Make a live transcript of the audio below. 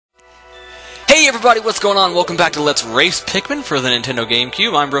Hey everybody, what's going on? Welcome back to Let's Race Pikmin for the Nintendo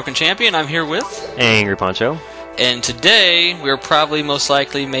GameCube. I'm Broken Champion, I'm here with... angryponcho. And today, we're probably most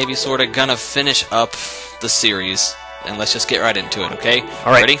likely maybe sorta gonna finish up the series. And let's just get right into it, okay?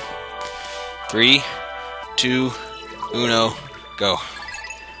 Alright. Ready? 3, 2, 1, go.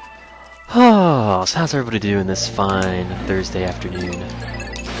 Oh, so how's everybody doing this fine Thursday afternoon?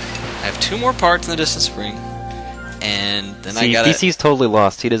 I have 2 more parts in the Distant Spring. And then See, I gotta... DC's totally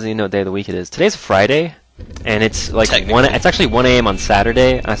lost. He doesn't even know what day of the week it is. Today's Friday, and it's like it's actually 1 a.m. on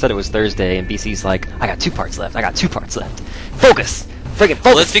Saturday. I said it was Thursday, and BC's like, I got 2 parts left. I got 2 parts left. Focus! Friggin' focus!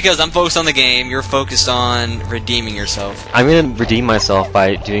 Well, that's because I'm focused on the game, you're focused on redeeming yourself. I'm gonna redeem myself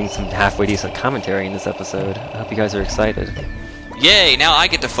by doing some halfway decent commentary in this episode. I hope you guys are excited. Yay, now I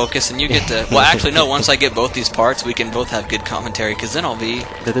get to focus and you get to... Well, actually, no, once I get both these parts, we can both have good commentary, because then I'll be...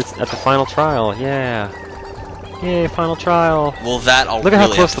 At the final trial, yeah. Yay, final trial. Well, that I'll Look at really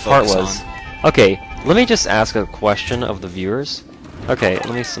how close have to the part focus was. on. Okay, let me just ask a question of the viewers. Okay,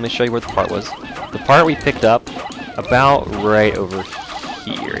 let me show you where the part was. The part we picked up about right over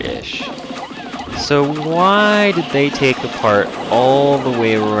here-ish. So why did they take the part all the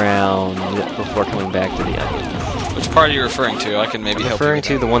way around before coming back to the onion? Which part are you referring to? I can maybe help you. Referring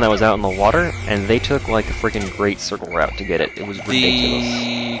to the one that was out in the water, and they took like a freaking great circle route to get it. It was ridiculous.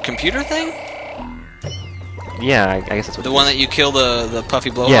 The computer thing? Yeah, I guess that's what. The one that you kill the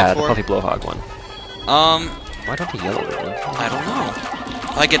puffy blowhog for? Yeah, the puffy blowhog one. Why don't the yellow really? I don't know.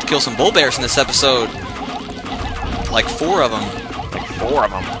 I get to kill some bull bears in this episode. Like 4 of them. Like 4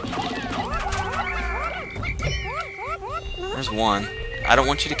 of them. There's 1. I don't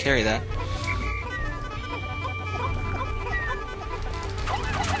want you to carry that.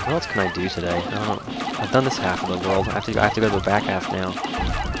 What else can I do today? I've done this half of the world. I have to go to the back half now.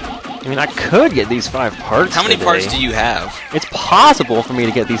 I mean, I could get these 5 parts. How many today. parts do you have? It's possible for me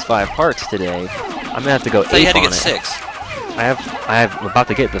to get these 5 parts today. I'm gonna have to go 8 you had to on get it. 6. I'm about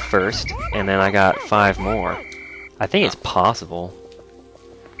to get the first, and then I got 5 more. I think it's possible,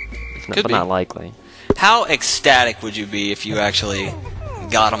 but not likely. How ecstatic would you be if you actually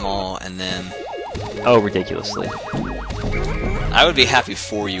got them all and then... Oh, ridiculously. I would be happy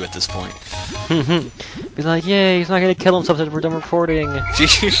for you at this point. Be like, yay, he's not gonna kill himself until we're done recording. And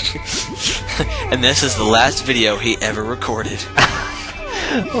this is the last video he ever recorded.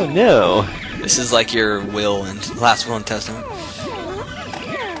 Oh no. This is like your will and last will and testament.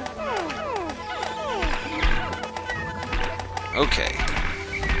 Okay.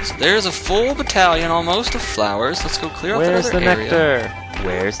 So there's a full battalion almost of flowers. Let's go clear up Where's another the area. nectar?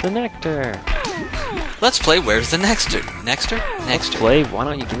 Where's the nectar? Let's play Where's the Nectar? Nectar? Let's play. Why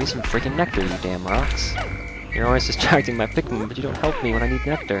don't you give me some freaking nectar, you damn rocks? You're always distracting my Pikmin, but you don't help me when I need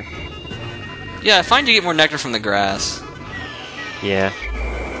nectar. Yeah, I find you get more nectar from the grass. Yeah.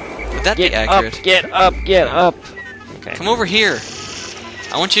 Would that be accurate? Get up! Get up! Okay. Come over here.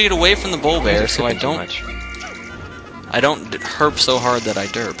 I want you to get away from the bull bear so I don't herp so hard that I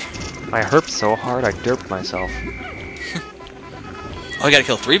derp. I herped so hard I derped myself. Oh, I gotta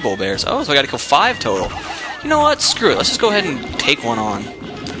kill 3 bull bears. Oh, so I gotta kill 5 total. You know what? Screw it. Let's just go ahead and take one on.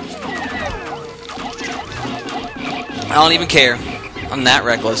 I don't even care. I'm that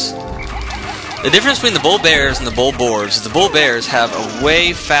reckless. The difference between the bull bears and the bull boars is the bull bears have a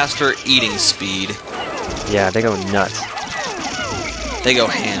way faster eating speed. Yeah, they go nuts. They go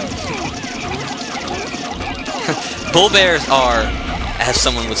ham. Bull bears are, as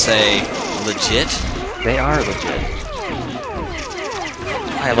someone would say, legit. They are legit.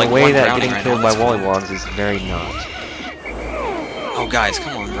 I have the like way one that drowning getting right killed now. by Wollywogs is very not. Oh, guys,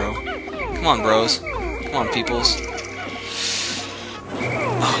 come on, bro. Come on, bros. Come on, peoples.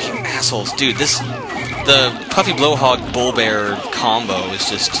 Oh, you assholes. Dude, the Puffy Blowhog Bull Bear combo is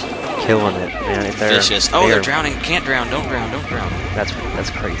just... killing it, man. If they're vicious. Oh, they're drowning. Can't drown. Don't drown. Don't drown.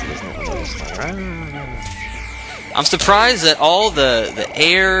 That's crazy, isn't it? I'm surprised that all the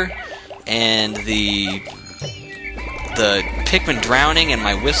air and the Pikmin drowning and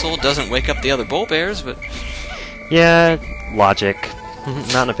my whistle doesn't wake up the other bull bears, but... Yeah, logic.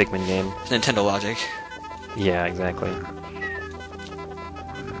 Not in a Pikmin game. Nintendo logic. Yeah, exactly.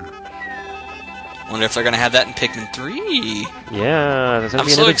 Wonder if they're gonna have that in Pikmin 3. Yeah, there's gonna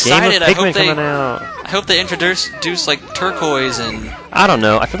be so another excited. game of Pikmin coming out. I hope they introduce like turquoise and... I don't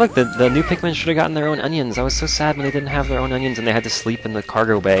know. I feel like the new Pikmin should have gotten their own onions. I was so sad when they didn't have their own onions and they had to sleep in the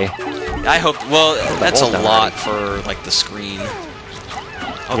cargo bay. I hope... Well, that's a lot for, like, the screen.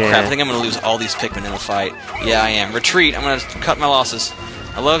 Oh, yeah. crap. I think I'm going to lose all these Pikmin in the fight. Yeah, I am. Retreat. I'm going to cut my losses.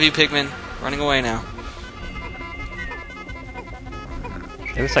 I love you, Pikmin. Running away now.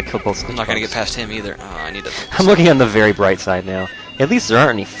 At least I killed both Stitch I'm not going to bugs. get past him either. Oh, I need to... I'm looking on the very bright side now. At least there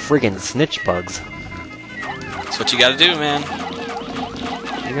aren't any friggin' snitch bugs. That's what you gotta do, man.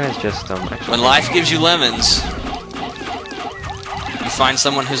 You guys just, actually... When life gives you lemons, you find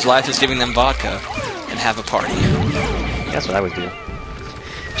someone whose life is giving them vodka and have a party. That's what I would do.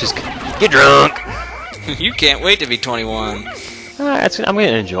 Just get drunk! You can't wait to be 21. I'm gonna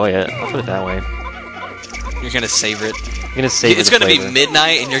enjoy it. I'll put it that way. You're gonna savor it. I'm gonna savor It's the gonna be flavor.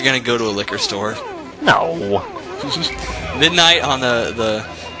 midnight and you're gonna go to a liquor store. No! Midnight on the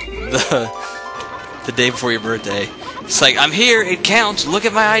day before your birthday. It's like, I'm here, it counts, look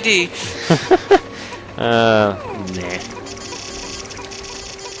at my ID. Nah.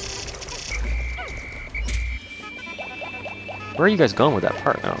 Where are you guys going with that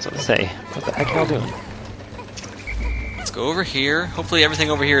part now? I was going to say, what the heck are y'all doing? Let's go over here. Hopefully everything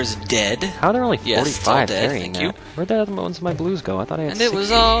over here is dead. How are there only Yes, it's all 45 dead, carrying thank you. that? Where'd the other ones of my blues go? I thought I had And it 60.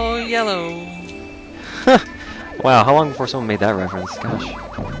 was all yellow. Wow, how long before someone made that reference? Gosh.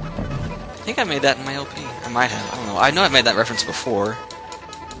 I think I made that in my LP. I might have. I don't know. I know I've made that reference before.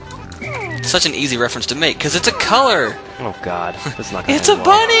 It's such an easy reference to make, because it's a color! Oh god, that's not gonna It's a end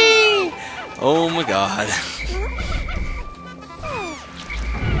well. bunny! Oh my god.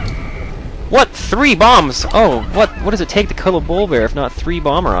 What? 3 bombs? Oh, what does it take to kill a bull bear if not 3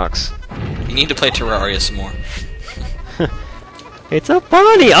 bomb rocks? You need to play Terraria some more. It's a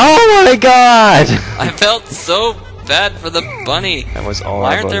bunny! Oh my god! I felt so bad for the bunny. That was horrible.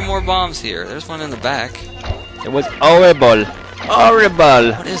 Why aren't there more bombs here? There's one in the back. It was horrible.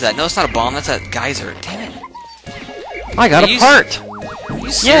 Horrible. What is that? No, it's not a bomb. That's a geyser. Damn it. I got Are a you part! Are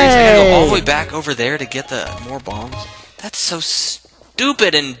you serious? You're gonna go all the Yay! way back over there to get the more bombs? That's so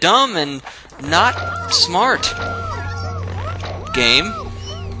stupid and dumb and not smart. Game.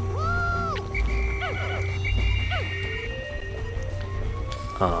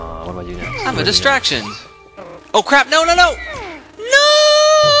 What do I do next? I'm a distraction. Oh crap! No! No! No!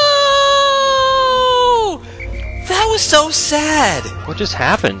 No! That was so sad. What just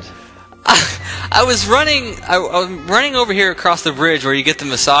happened? I was running. I was running over here across the bridge where you get the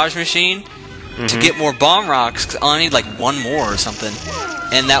massage machine to get more bomb rocks. 'Cause I need like one more or something.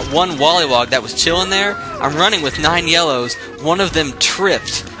 And that one Wollywog that was chilling there, I'm running with 9 yellows. One of them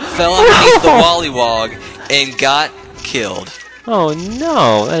tripped, fell underneath the Wollywog, and got killed. Oh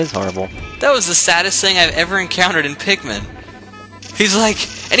no, that is horrible. That was the saddest thing I've ever encountered in Pikmin. He's like,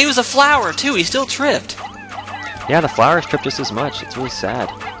 and he was a flower too. He still tripped. Yeah, the flowers trip just as much. It's really sad.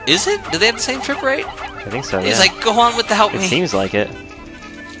 Is it? Do they have the same trip rate? I think so, yeah. He's like, go on without it me. seems like it.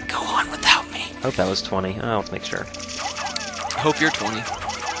 Go on without me. I hope that was 20. Oh, let's make sure. I hope you're 20.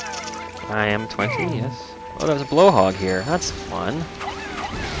 I am 20, yes. Oh, there's a blowhog here. That's fun.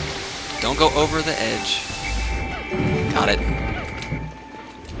 Don't go over the edge. Got it.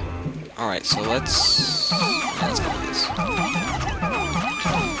 Alright, so let's go with this.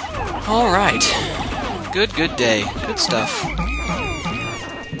 Alright. Good day. Good stuff.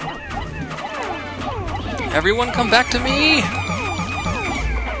 Everyone come back to me!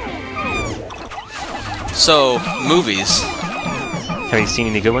 So, movies. Have you seen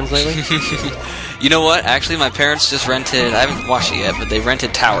any good ones lately? You know what? Actually, my parents just rented, I haven't watched it yet, but they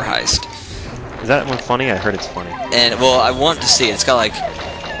rented Tower Heist. Is that one funny? I heard it's funny. And, well, I want to see it. It's got, like,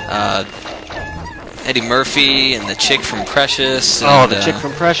 Eddie Murphy and the chick from Precious. And, Oh, the chick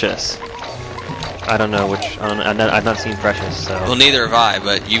from Precious. I don't know which. I've not seen Precious, so. Well, neither have I,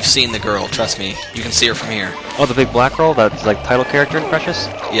 but you've seen the girl, trust me. You can see her from here. Oh, the big black girl that's like title character in Precious?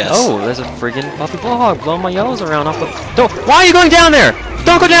 Yes. Oh, there's a friggin' puppy blowhog blowing my yellows around off the. Don't. Why are you going down there?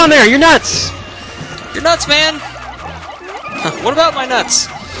 Don't go down there! You're nuts! You're nuts, man! What about my nuts?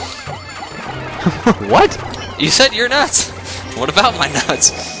 What? You said you're nuts. What about my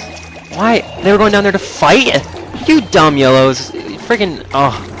nuts? Why? They were going down there to fight? You dumb yellows. Friggin'.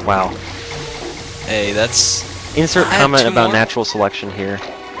 Oh, wow. Hey, that's... Insert I have comment 2 about more. natural selection here.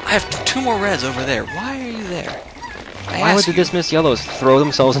 I have 2 more reds over there. Why are you there? Why would the dismissed yellows throw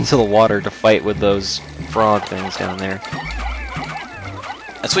themselves into the water to fight with those frog things down there?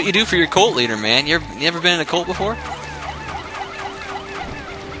 That's what you do for your cult leader, man. You ever been in a cult before?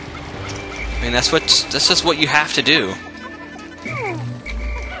 I mean, that's just what you have to do.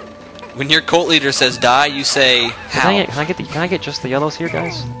 When your cult leader says die, you say how. Can I get just the yellows here,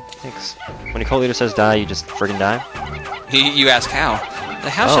 guys? Thanks. When your cult leader says die, you just friggin' die? You ask how.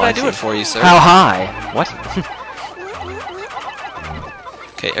 How Oh, should I I do see. it for you, sir? How high? What?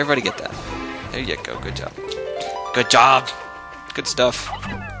 Okay, everybody get that. There you go. Good job. Good job. Good stuff.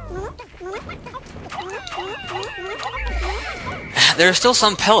 There are still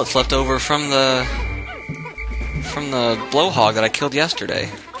some pellets left over from the blowhog that I killed yesterday.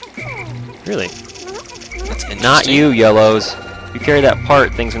 Really? That's interesting. Not you, yellows. If you carry that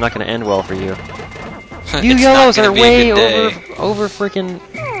part, things are not going to end well for you. You It's yellows not are gonna be a way good day. over freaking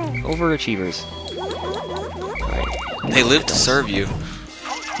overachievers. Right. They live to serve you.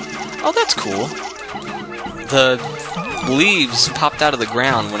 Oh, that's cool. The leaves popped out of the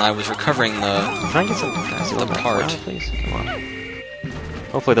ground when I was recovering Can I get some part. please? Come on.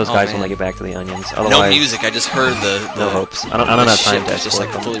 Hopefully those Oh, guys man. when they get back to the onions. No Otherwise, music. I just heard the no hopes. I don't have time to just escort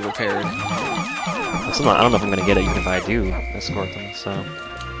like them. fully repaired. I don't know if I'm gonna get it even if I do escort them. So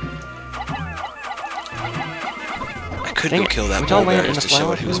I could Dang go it. kill that Would y'all bull bear land in just the to show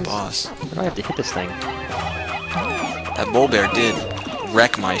flower it who's fields? boss. where do I have to hit this thing? That bull bear did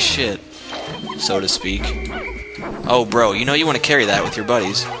wreck my shit, so to speak. Oh, bro, you know you want to carry that with your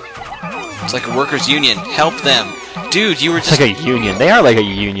buddies. It's like a workers' union. Help them. Dude, you were It's just... like a union. They are like a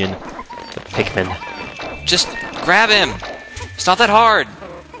union. The Pikmin. Just grab him. It's not that hard.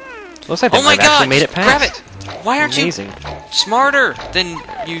 Looks like they Oh my might have actually god, made it just grab past. it. Why aren't Amazing. you smarter than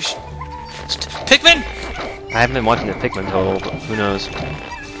you... Pikmin? I haven't been watching the Pikmin total, but who knows?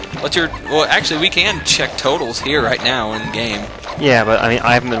 What's your... Well, actually, we can check totals here right now in game. Yeah, but I mean,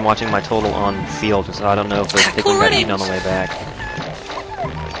 I haven't been watching my total on field, so I don't know if the Cool Pikmin got eaten on runnings. the way back.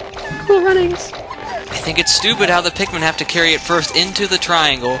 Cool runnings. I think it's stupid how the Pikmin have to carry it first into the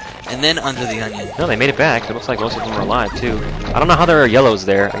triangle and then under the onion. No, they made it back. It looks like most of them are alive, too. I don't know how there are yellows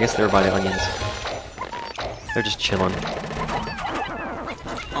there. I guess they were by the onions. They're just chilling.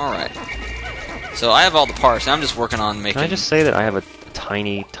 Alright. So I have all the parts, and I'm just working on making... Can I just say that I have a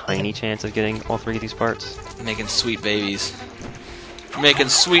tiny, tiny chance of getting all three of these parts? Making sweet babies. Making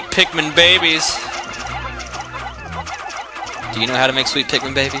sweet Pikmin babies. Do you know how to make sweet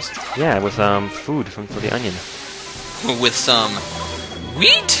Pikmin babies? Yeah, with food for the onion. With some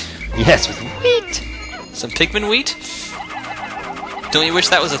wheat? Yes, with wheat! Some Pikmin wheat? Don't you wish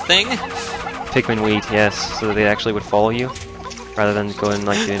that was a thing? Pikmin wheat, yes, so that they actually would follow you, rather than going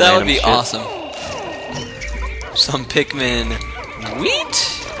like doing That would random be shit. awesome. Some Pikmin wheat?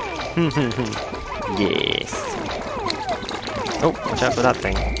 Yes. Oh, watch out for that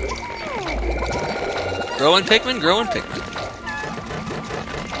thing. Growing Pikmin, growing Pikmin.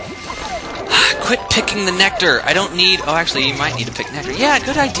 Quit picking the nectar. I don't need... Oh, actually, you might need to pick nectar. Yeah,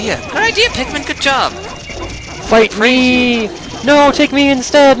 good idea. Good idea, Pikmin. Good job. Fight me! No, take me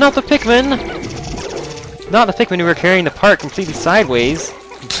instead, not the Pikmin! Not the Pikmin who were carrying the part completely sideways.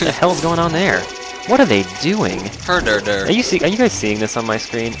 What the hell's going on there? What are they doing? Herder. Are you guys seeing this on my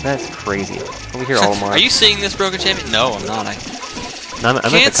screen? That's crazy. Over here, Olimar. Are you seeing this, Broken Champion? No, I'm not. I'm at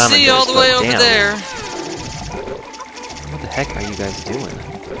Can't the see all the way over damn. there. What the heck are you guys doing?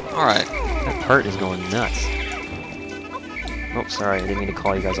 Alright. That part is going nuts. Oh, sorry, I didn't mean to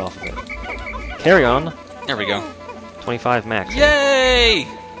call you guys off of it. Carry on. There we go. 25 max. Yay!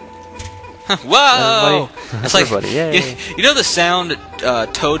 Whoa! Everybody. It's like, Everybody, yay. you know the sound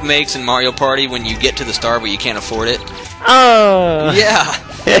Toad makes in Mario Party when you get to the star but you can't afford it? Oh! Yeah!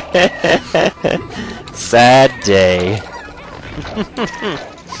 Sad day.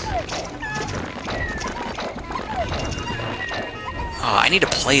 Oh, I need to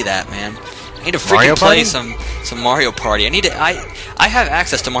play that, man. I need to Mario freaking play Party? some Mario Party. I have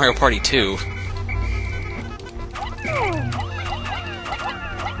access to Mario Party 2.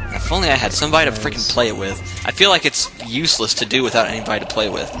 If only I had somebody to freaking play it with. I feel like it's useless to do without anybody to play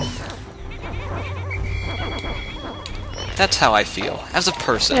with. That's how I feel, as a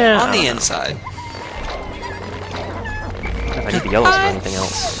person, Yeah, on I the don't know. inside. If I need the yellows for anything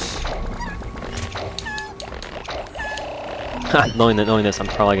else. knowing this, I'm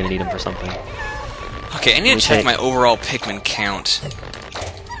probably going to need them for something. Okay, I need to We check take- my overall Pikmin count.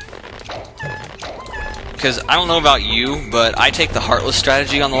 Because I don't know about you, but I take the Heartless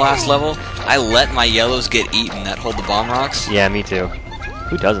strategy on the last level. I let my yellows get eaten that hold the bomb rocks. Yeah, me too.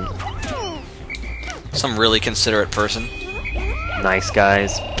 Who doesn't? Some really considerate person. Nice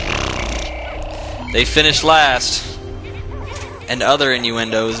guys. They finished last. And other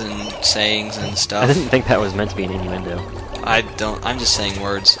innuendos and sayings and I stuff. didn't think that was meant to be an innuendo. I'm just saying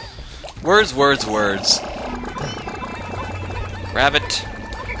words. Words. Grab it.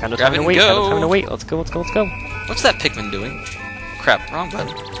 Kind of Grab time it to and wait. go. Kind of time to wait. Let's go. What's that Pikmin doing? Crap, wrong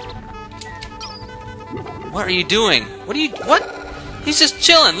button. What are you doing? What? He's just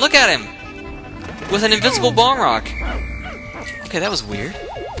chilling. Look at him. With an invincible bomb rock. Okay, that was weird.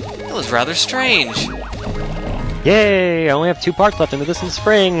 That was rather strange. Yay! I only have 2 parts left into this in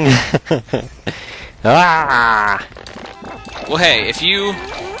spring. Ah! Well, hey,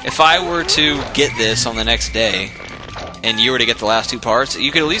 if I were to get this on the next day, and you were to get the last 2 parts,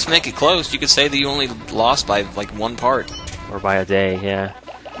 you could at least make it close. You could say that you only lost by, like, 1 part. Or by a day, yeah.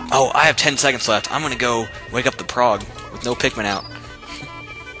 Oh, I have 10 seconds left. I'm gonna go wake up the prog with No Pikmin out.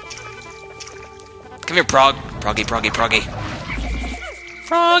 Come here, Prog. Proggy, Proggy, Proggy.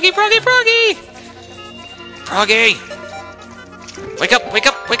 Proggy, Proggy, Proggy! Proggy! Wake up, wake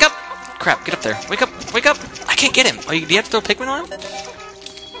up, wake up! Crap, get up there. Wake up, wake up! I can't get him. Oh, do you have to throw Pikmin on him?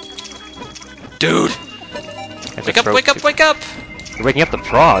 Dude! Wake up, wake up, wake up! You're waking up the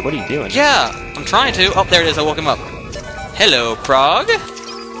Prog. What are you doing? Yeah, I'm trying to. Oh, there it is. I woke him up. Hello, Prog.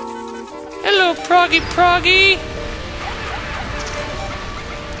 Hello, Proggy, Proggy.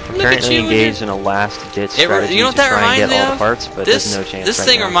 Apparently engaged in a last-ditch strategy to try and get all the parts, but there's no chance. This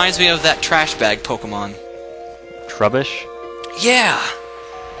thing reminds me of that trash bag Pokemon. Trubbish? Yeah.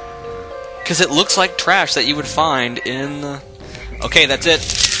 Because it looks like trash that you would find in the... Okay, that's it.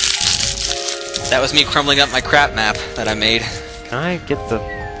 That was me crumbling up my crap map that I made. Can I get the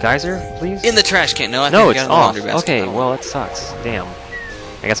geyser, please? In the trash can. No, I no, think it's I got it in the off. laundry basket. Okay, well, it sucks. Damn.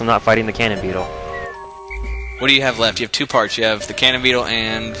 I guess I'm not fighting the cannon beetle. What do you have left? You have 2 parts. You have the cannon beetle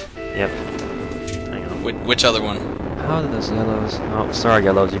and... Yep. Hang on. Which other one? How are those yellows? Oh, sorry,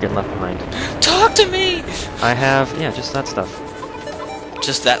 yellows. You're getting left behind. Talk to me! I have... Yeah, just that stuff.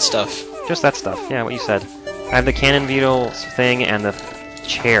 Just that stuff. Just that stuff. Yeah, what you said. I have the cannon beetle thing and the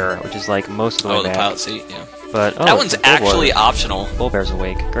chair, which is like most of the way back. The pilot seat, yeah. But, that one's actually optional. Bullbear's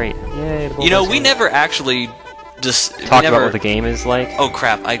awake. Great. Yay, the you know, we never actually just... talked about what the game is like. Oh,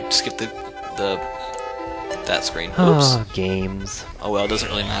 crap. I skipped that screen. Oops. Oh, games. Oh, well, it doesn't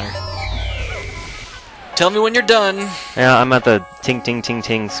really matter. Tell me when you're done. Yeah, I'm at the ting ting ting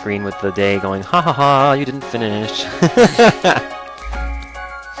ting screen with the day going, ha ha ha, you didn't finish.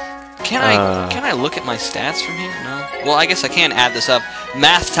 Can I look at my stats from here? No. Well, I guess I can add this up.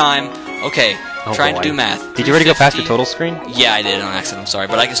 Math time. Okay. Oh, trying to do math. Did you already go past your total screen? Yeah, I did on accident. I'm sorry,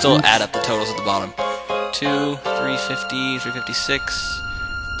 but I can still add up the totals at the bottom. 2, 350, 356,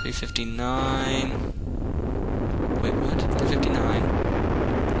 359. Wait, what? 359,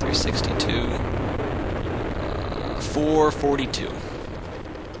 362, 442.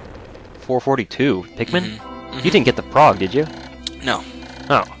 442? Pikmin? Mm-hmm. You didn't get the Prog, did you? No.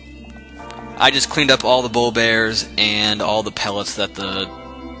 Oh. I just cleaned up all the bull bears and all the pellets that the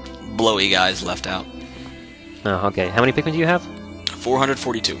blowy guys left out. Oh, okay. How many Pikmin do you have?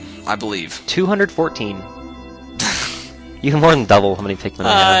 442, I believe. 214. You have more than double how many Pikmin I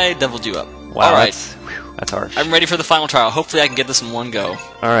have. I doubled you up. Wow, all right. That's harsh. I'm ready for the final trial. Hopefully I can get this in one go.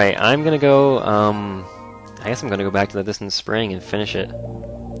 Alright, I'm gonna go, I guess I'm gonna go back to the distant spring and finish it.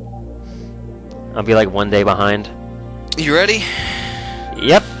 I'll be like 1 day behind. You ready?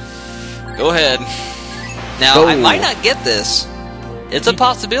 Yep. Go ahead. Now, I might not get this. It's a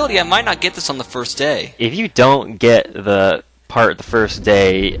possibility I might not get this on the first day. If you don't get the part the first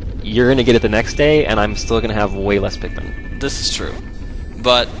day, you're gonna get it the next day, and I'm still gonna have way less Pikmin. This is true.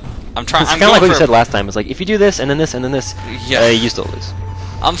 But... I'm trying. It's kind of like what you said last time. It's like if you do this and then this and then this, yeah, you still lose.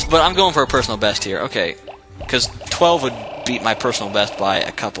 But I'm going for a personal best here. Okay, because 12 would beat my personal best by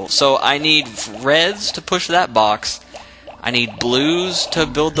a couple. So I need reds to push that box. I need blues to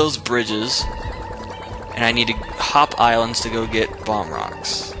build those bridges, and I need to hop islands to go get bomb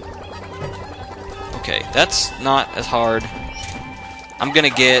rocks. Okay, that's not as hard. I'm gonna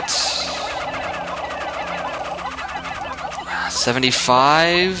get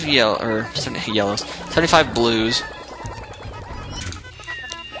 75 yellows, 75 blues,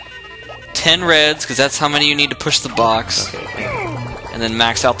 10 reds, because that's how many you need to push the box, and then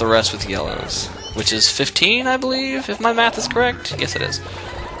max out the rest with yellows, which is 15, I believe, if my math is correct. Yes, it is.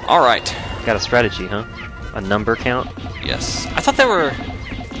 Alright. Got a strategy, huh? A number count? Yes. I thought there were...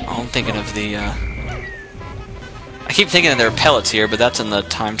 Oh, I'm thinking of the... I keep thinking that there are pellets here, but that's in the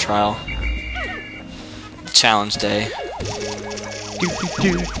time trial. Challenge day.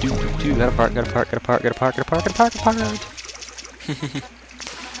 Got a part.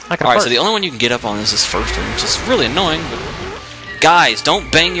 Alright, so the only one you can get up on is this first one, which is really annoying. But guys,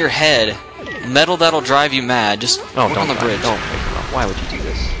 don't bang your head. Metal that'll drive you mad. Just look on the bridge. Don't. Why would you do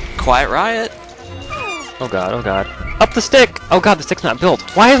this? Quiet riot. Oh god, oh god. Up the stick! Oh god, the stick's not built.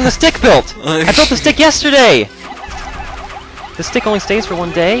 Why isn't the stick built? I built the stick yesterday! The stick only stays for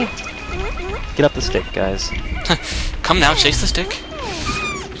 1 day? Get up the stick, guys. Come now, chase the stick.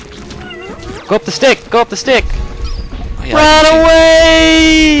 Go up the stick! Go up the stick! Oh, yeah, run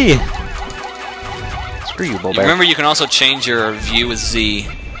away! Screw you, Bullbear. Remember, you can also change your view with Z.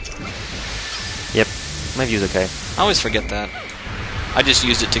 Yep, my view's okay. I always forget that. I just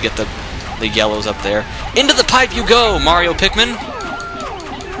used it to get the yellows up there. Into the pipe you go, Mario Pikmin!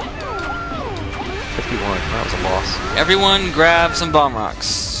 51, that was a loss. Everyone grab some bomb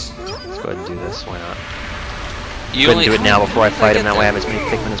rocks. Let's go ahead and do this, why not? couldn't do it now before I fight him. That way I have as many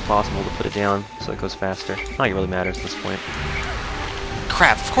Pikmin as possible to put it down, so it goes faster. Not like it really matters at this point.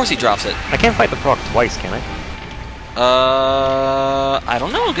 Crap, of course he drops it. I can't fight the frog twice, can I? I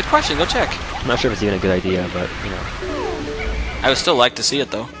don't know. Good question. Go check. I'm not sure if it's even a good idea, but, you know. I would still like to see it,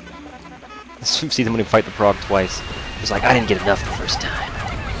 though. See somebody fight the frog twice. It's like, I didn't get enough the first time.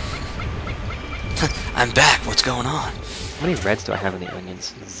 I'm back. What's going on? How many reds do I have in the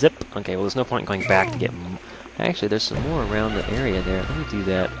onions? Zip. Okay, well, there's no point in going back to get... Actually, there's some more around the area there. Let me do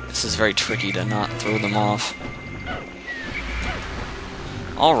that. This is very tricky to not throw them off.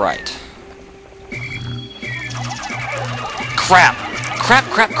 Alright. Crap! Crap,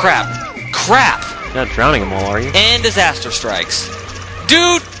 crap, crap! Crap! You're not drowning them all, are you? And disaster strikes.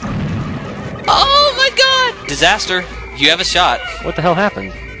 Dude! Oh my god! Disaster. You have a shot. What the hell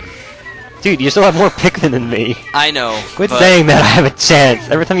happened? Dude, you still have more Pikmin than me. I know. Quit saying that I have a chance.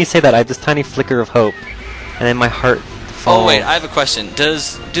 Every time you say that, I have this tiny flicker of hope. And then my heart falls. Oh wait, I have a question. Do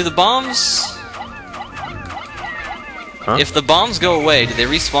the bombs... Huh? If the bombs go away, do they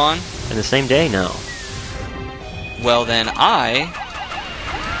respawn? In the same day? No. Well then, I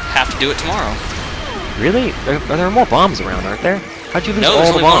have to do it tomorrow. Really? There are more bombs around, aren't there? How'd you lose No, all there's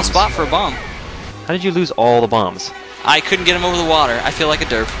the only bombs? one spot for a bomb. How did you lose all the bombs? I couldn't get them over the water. I feel like a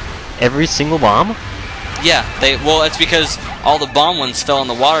derp. Every single bomb? Yeah, well, it's because all the bomb ones fell in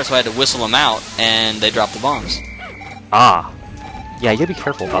the water, so I had to whistle them out, and they dropped the bombs. Ah. Yeah, you gotta be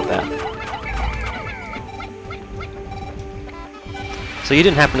careful about that. So you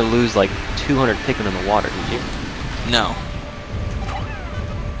didn't happen to lose like 200 Pikmin in the water, did you? No.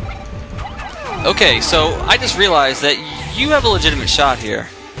 Okay, so I just realized that you have a legitimate shot here.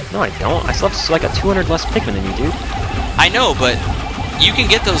 No, I don't. I still have like a 200 less Pikmin than you do. I know, but you can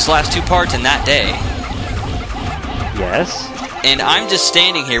get those last two parts in that day. Yes. And I'm just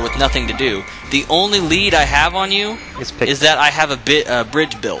standing here with nothing to do. The only lead I have on you is that I have a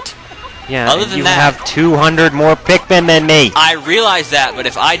bridge built. Yeah, Other than you that, have 200 more Pikmin than me. I realize that, but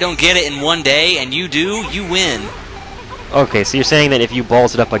if I don't get it in one day and you do, you win. Okay, so you're saying that if you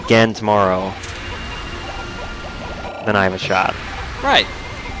balls it up again tomorrow, then I have a shot. Right.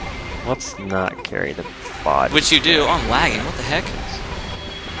 Let's not carry the body. Which you do. Oh, I'm lagging. What the heck?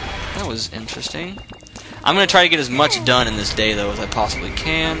 That was interesting. I'm going to try to get as much done in this day, though, as I possibly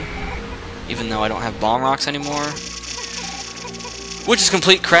can. Even though I don't have bomb rocks anymore. Which is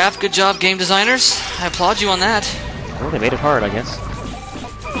complete crap. Good job, game designers. I applaud you on that. Well, they made it hard, I guess.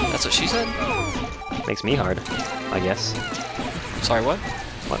 That's what she said? Makes me hard, I guess. Sorry, what?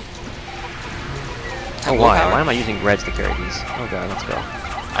 What? Have Oh, why? willpower? Why am I using reds to carry these? Oh god, let's go.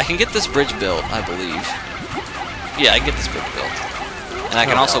 I can get this bridge built, I believe. Yeah, I can get this bridge built. And I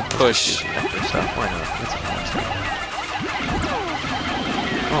can also push... Extra stuff. Why not? That's fantastic.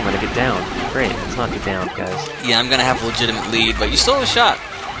 Oh, I'm gonna get down. Great, let's not get down, guys. Yeah, I'm gonna have a legitimate lead, but you still have a shot.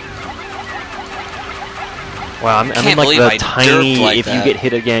 Wow, I'm in Can't like believe the I tiny, derped like if you that. get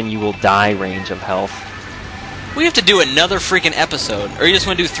hit again, you will die range of health. We have to do another freaking episode. Or you just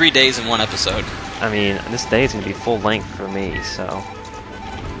want to do 3 days in one episode? I mean, this day is gonna be full length for me, so...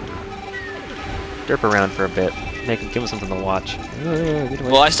 Derp around for a bit. Give him something to watch.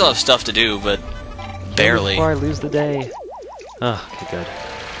 Well, I still have stuff to do, but barely. Before I lose the day. Oh, okay, good.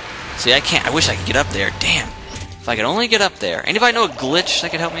 See, I can't. I wish I could get up there. Damn. If I could only get up there. Anybody know a glitch that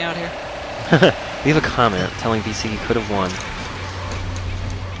could help me out here? Leave a comment telling BC you could have won.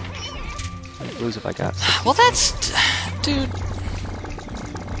 I'd lose if I got 60. Well, that's... Dude.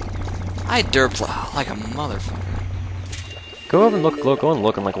 I derped like a motherfucker. Go over and look, go and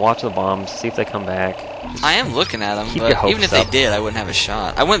look and like watch the bombs, see if they come back. Just I am looking at them, keep your but hopes even if up. they did, I wouldn't have a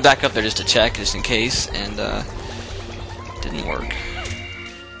shot. I went back up there just to check, just in case, and didn't work.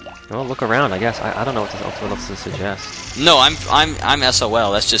 Well, look around. I guess I don't know what else to suggest. No, I'm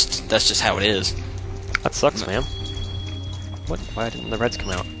SOL. That's just how it is. That sucks, man. What? Why didn't the reds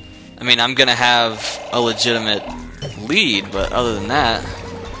come out? I mean, I'm gonna have a legitimate lead, but other than that.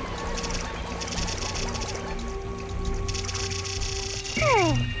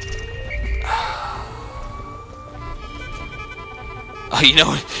 Oh, you know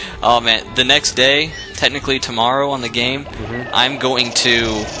what? Oh man, the next day, technically tomorrow on the game, I'm going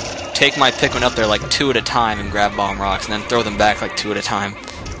to take my Pikmin up there like 2 at a time and grab bomb rocks, and then throw them back like 2 at a time.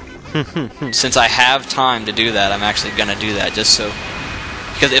 Since I have time to do that, I'm actually gonna do that just so.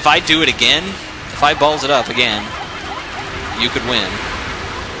 Because if I do it again, if I balls it up again, you could win.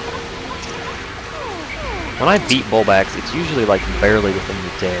 When I beat Bullbacks, it's usually like barely within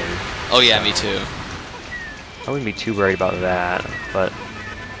the day. Oh yeah, me too. I wouldn't be too worried about that, but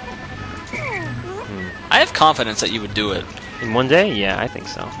I have confidence that you would do it. in one day, yeah, I think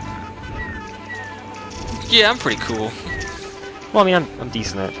so. Yeah, I'm pretty cool. Well, I mean, I'm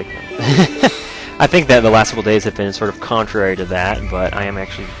decent at Pikmin. I think that the last couple days have been sort of contrary to that, but I am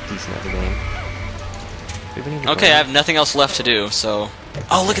actually decent at the game. Okay, I have nothing else left to do, so...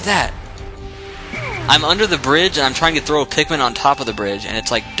 Oh, look at that! I'm under the bridge, and I'm trying to throw a Pikmin on top of the bridge, and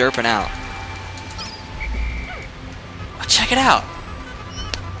it's like derping out. Oh, check it out!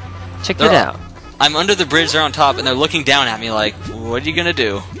 Check it out. I'm under the bridge, they're on top, and they're looking down at me like, what are you gonna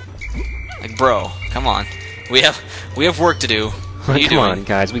do? Like, bro, come on. We have work to do. What are you doing? Come on,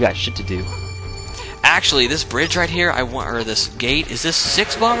 guys, we got shit to do. Actually, this bridge right here, or this gate, is this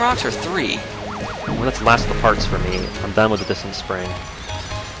 6 bomb rocks or 3? Well, that's the last of the parts for me. I'm done with this in spring.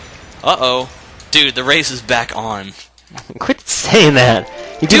 Uh-oh. Dude, the race is back on. Quit saying that.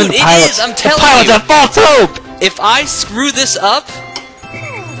 You're Dude, giving the pilots, is! I'm telling you! you! A false hope! If I screw this up,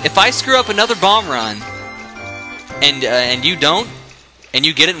 if I screw up another bomb run, and you don't, and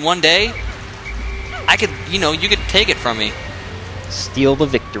you get it in one day, I could, you could take it from me. Steal the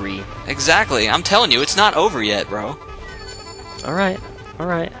victory. Exactly. I'm telling you, it's not over yet, bro. Alright,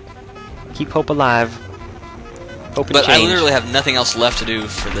 alright. Keep hope alive. Hope and But change. I literally have nothing else left to do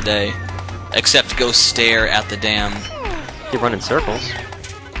for the day, except go stare at the damn... You run in circles.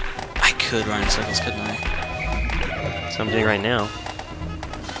 I could run in circles, couldn't I? That's what I'm doing right now.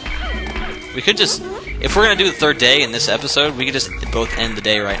 We could just... If we're going to do the 3rd day in this episode, we could just both end the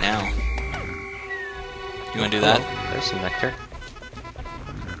day right now. You want to do that? Oh, there's some nectar.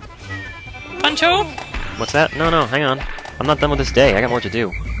 Poncho? What's that? No, hang on. I'm not done with this day. I got more to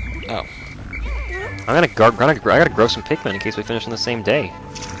do. Oh. I gotta grow some Pikmin in case we finish on the same day.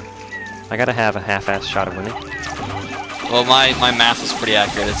 I gotta have a half-assed shot of winning. Well, my math is pretty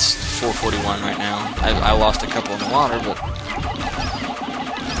accurate. It's 441 right now. I lost a couple in the water, but...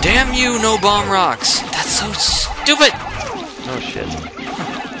 Damn you, no bomb rocks! That's so stupid! Oh, shit.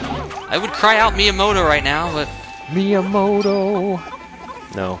 I would cry out Miyamoto right now, but... Miyamoto!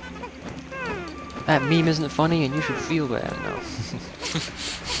 No. That meme isn't funny and you should feel bad. No.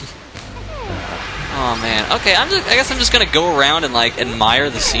 Oh man. Okay, I guess I'm just gonna go around and like admire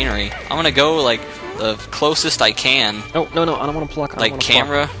the scenery. I'm gonna go like the closest I can. Oh no, I don't want to pluck. Like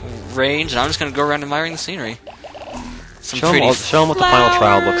camera range, and I'm just gonna go around admiring the scenery. Show them what the final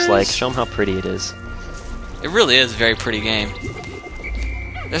trial looks like. Show them how pretty it is. It really is a very pretty game.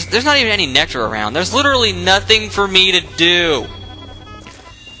 There's not even any nectar around. There's literally nothing for me to do.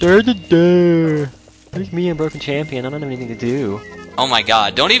 There's me and Broken Champion. I don't have anything to do. Oh my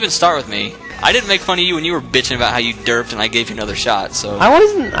god, don't even start with me. I didn't make fun of you when you were bitching about how you derped and I gave you another shot, so... I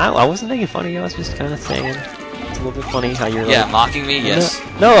wasn't making fun of you, I was just kind of saying... It's a little bit funny how you're yeah, mocking me, yes.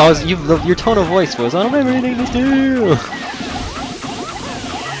 No, your tone of voice was, I don't have anything to do!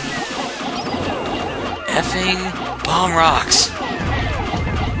 Effing bomb rocks.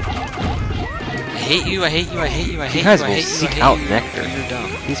 I hate you, I hate you, I hate you, I hate you, I hate you, I hate you. You guys will seek out nectar. You're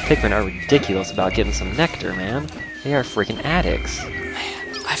dumb. These Pikmin are ridiculous about getting some nectar, man. They are freaking addicts.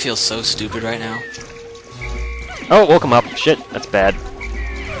 Man, I feel so stupid right now. Oh, woke him up. Shit, that's bad.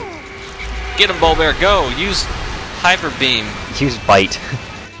 Get him, Bulbear, go! Use Hyper Beam. Use Bite.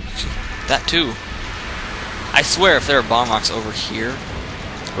 That too. I swear if there are bomb rocks over here...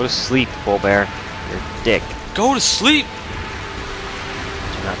 Go to sleep, Bulbear. You're a dick. Go to sleep!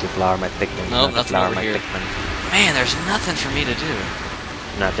 Do not deflower my Pikmin. Nope, nothing over my here. Pikmin. Man, there's nothing for me to do.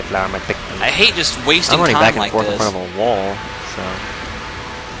 Do not deflower my Pikmin. I hate just wasting I'm running time back and like forth this. in front of a wall, so...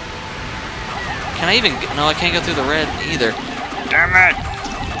 Can I even... No, I can't go through the red either. Damn it!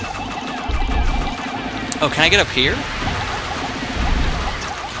 Oh, can I get up here?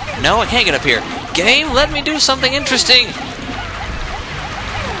 No, I can't get up here. Game, let me do something interesting!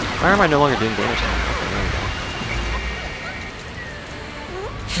 Why am I no longer doing damage?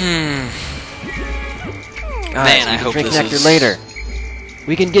 Okay, Man, there we go. I hope drink this nectar is... later.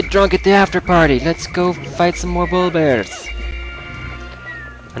 We can get drunk at the after party. Let's go fight some more bull bears.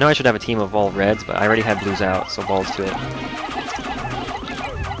 I know I should have a team of all reds, but I already had blues out, so balls to it.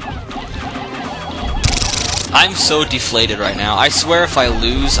 I'm so deflated right now. I swear if I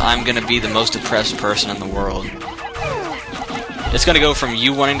lose, I'm gonna be the most depressed person in the world. It's gonna go from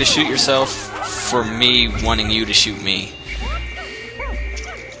you wanting to shoot yourself, for me wanting you to shoot me.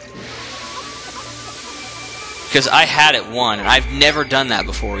 Because I had it won, and I've never done that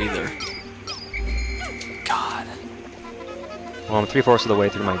before either. God. Well, I'm 3/4 of the way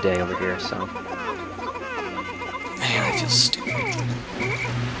through my day over here, so... Man, I feel stupid.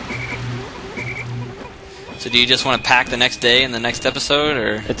 So do you just want to pack the next day in the next episode,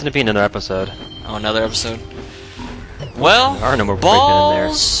 or...? It's gonna be another episode. Oh, another episode? Well, There are no more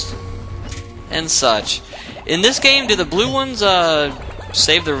balls and such. In this game, do the blue ones,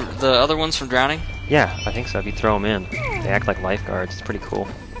 save the other ones from drowning? Yeah, I think so. If you throw them in, they act like lifeguards. It's pretty cool.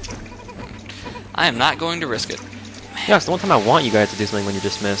 I am not going to risk it. Yeah, it's the one time I want you guys to do something when you're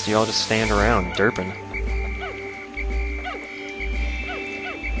dismissed. You all just stand around derping.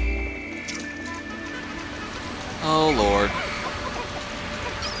 Oh Lord.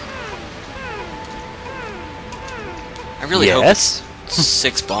 I really hope it's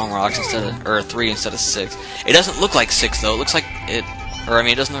 6 bomb rocks instead of, or 3 instead of 6. It doesn't look like 6 though. It looks like it, or I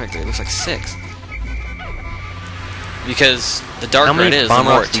mean, it doesesn't look like 3. It looks like 6. Because the darker it is, the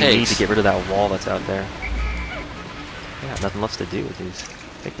more it do you need takes. to get rid of that wall that's out there? Yeah, nothing left to do with these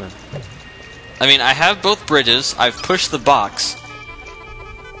Pikmin. I mean, I have both bridges. I've pushed the box.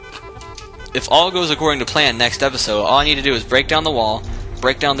 If all goes according to plan next episode, all I need to do is break down the wall,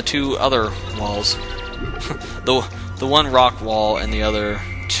 break down the 2 other walls. the one rock wall and the other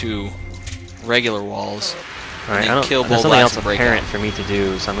 2 regular walls. Alright, and then kill there's something else break apparent out. for me to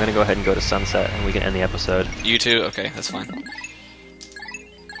do, so I'm going to go ahead and go to sunset and we can end the episode. You too? Okay, that's fine.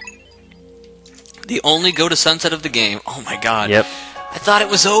 The only go to sunset of the game. Oh my god. Yep. I thought it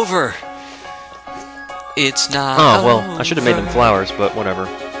was over. It's not Oh, well, over. I should have made them flowers, but whatever.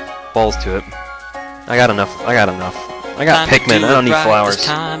 Balls to it. I got enough. I got Time to Pikmin, do I don't it need right flowers. This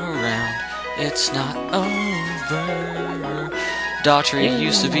time around. It's not over. Daughtry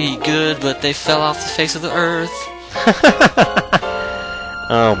used to be good, but they fell off the face of the earth.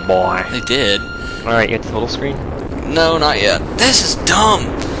 Oh boy. They did. Alright, you have the total screen? No, not yet. This is dumb.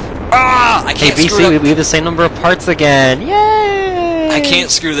 Ah! I Hey, can't screw BC, up. we have the same number of parts again. Yay! I can't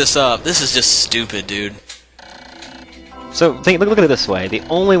screw this up. This is just stupid, dude. So, look at it this way. The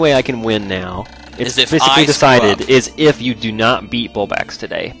only way I can win now, it's Is if basically I screw decided, up. is if you do not beat Bulbax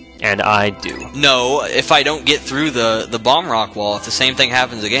today. And I do. No, if I don't get through the bomb rock wall, if the same thing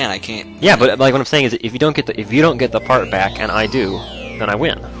happens again, I can't. Yeah, but like what I'm saying is, if you don't get the part back, and I do, then I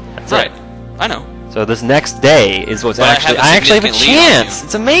win. That's Right. it. I know. So this next day is what's But I actually. have a I actually have a significant lead on chance. you.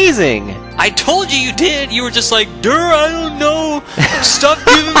 It's amazing. I told you did. You were just like, I don't know. Stop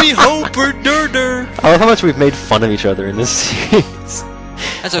giving me hope or dur. I love how much we've made fun of each other in this series.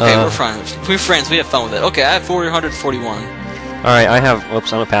 That's okay. We're friends. We're friends. We have fun with it. Okay, I have 441. All right, I have.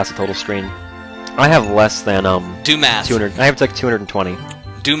 Oops, I'm gonna pass the total screen. I have less than Do math. 200. I have like 220.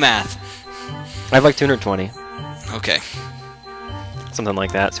 Do math. I have like 220, Okay. something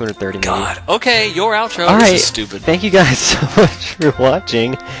like that. 230 maybe. God. Okay, your outro. All This right. is stupid. Thank you guys so much for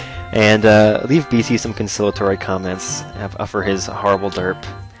watching, and leave BC some consolatory comments for his horrible derp.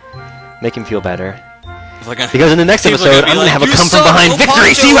 Make him feel better. If I can- Because in the next People are episode, gonna be I'm gonna like, have a "You come from suck, behind oh, victory.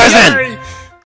 Poncho, See you guys then. yay!"